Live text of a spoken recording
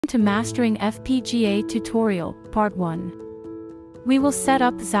To Mastering FPGA Tutorial, Part 1. We will set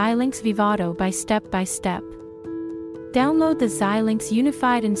up Xilinx Vivado by step. Download the Xilinx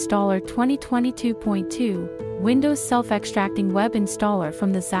Unified Installer 2022.2 Windows Self-Extracting Web Installer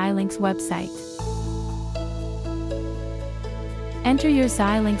from the Xilinx website. Enter your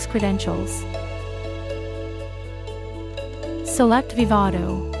Xilinx credentials. Select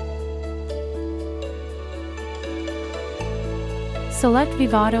Vivado. Select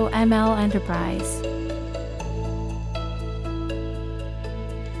Vivado ML Enterprise.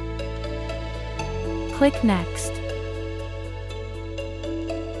 Click Next.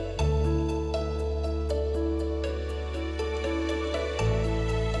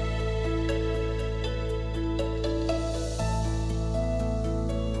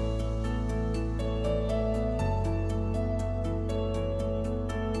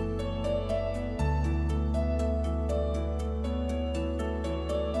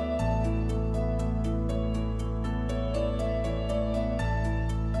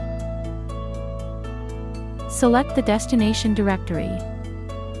 Select the destination directory.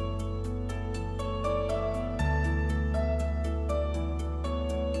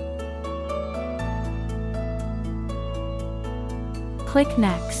 Click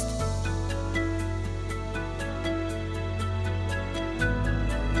Next.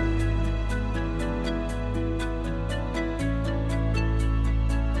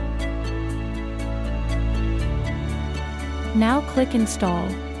 Now click Install.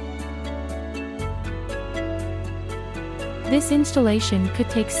 This installation could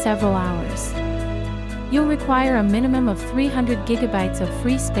take several hours. You'll require a minimum of 300 GB of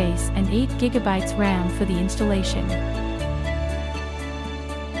free space and 8 GB RAM for the installation.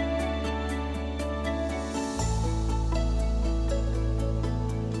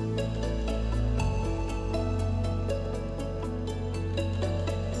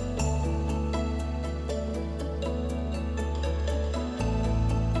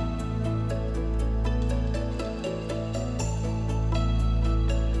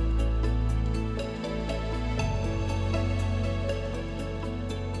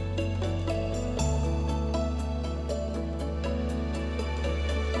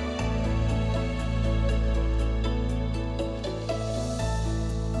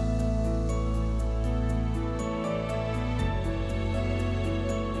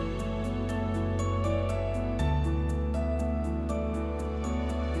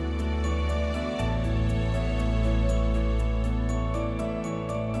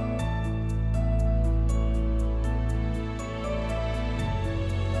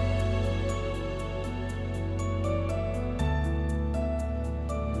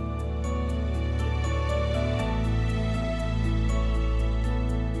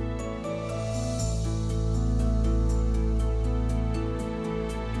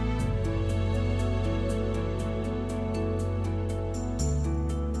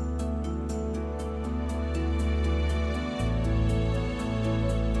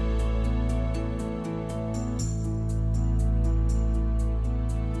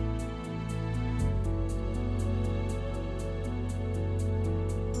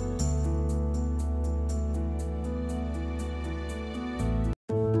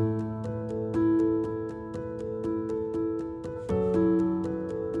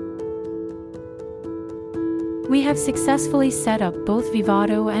 We have successfully set up both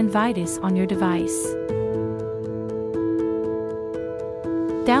Vivado and Vitis on your device.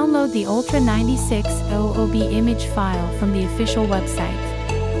 Download the Ultra 96 OOB image file from the official website.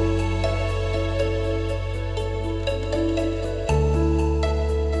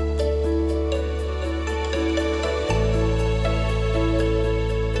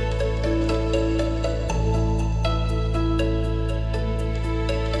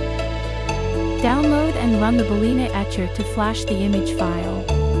 Download and run the Boolean etcher to flash the image file.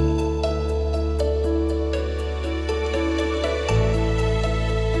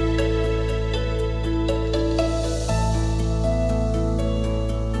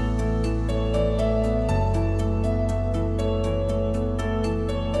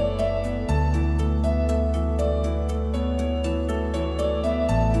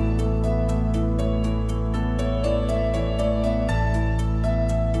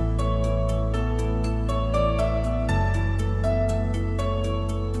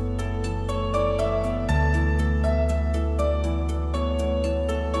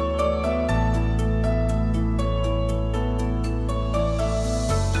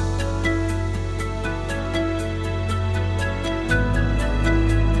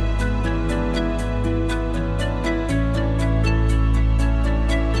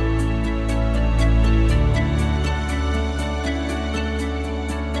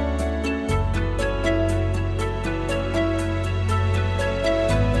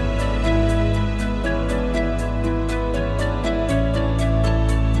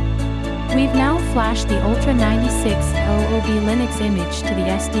 flash the Ultra 96 OOB Linux image to the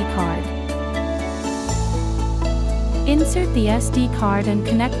SD card. Insert the SD card and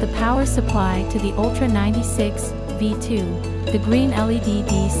connect the power supply to the Ultra 96 V2. The green LED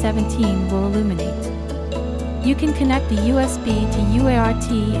D17 will illuminate. You can connect the USB to UART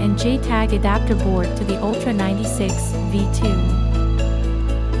and JTAG adapter board to the Ultra 96 V2.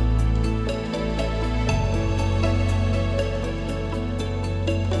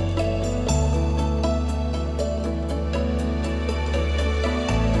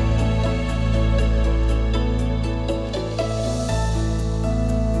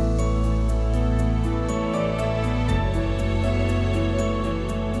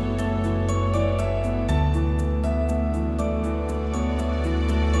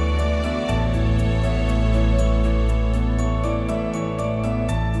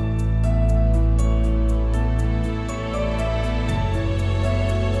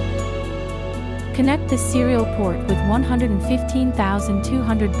 Connect the serial port with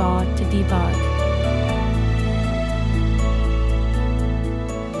 115,200 baud to debug.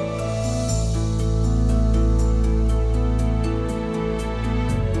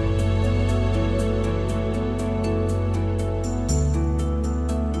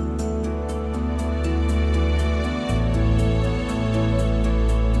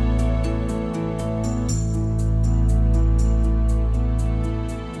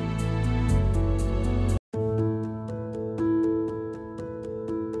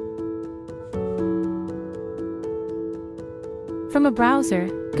 From a browser,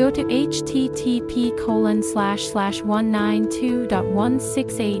 go to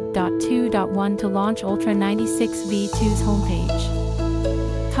http://192.168.2.1 to launch Ultra 96 V2's homepage.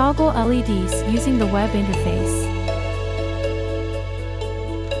 Toggle LEDs using the web interface.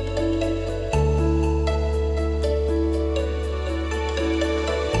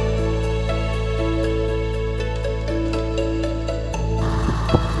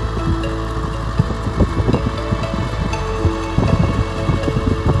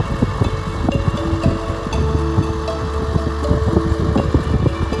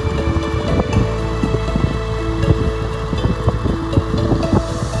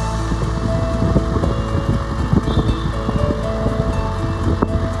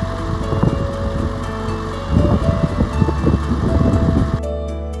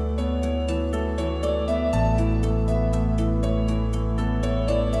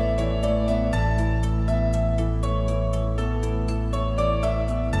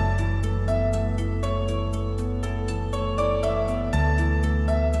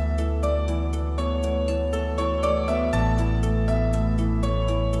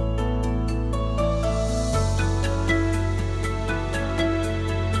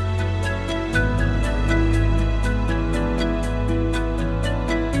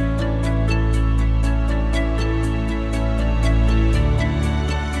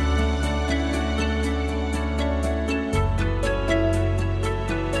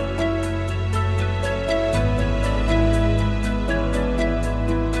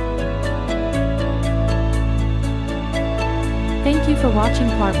 Thank you for watching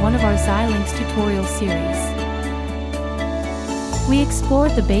part 1 of our Xilinx tutorial series. We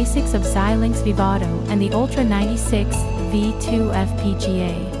explored the basics of Xilinx Vivado and the Ultra 96 V2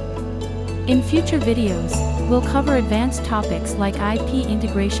 FPGA. In future videos, we'll cover advanced topics like IP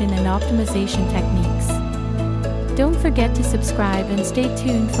integration and optimization techniques. Don't forget to subscribe and stay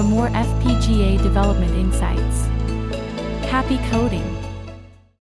tuned for more FPGA development insights. Happy coding!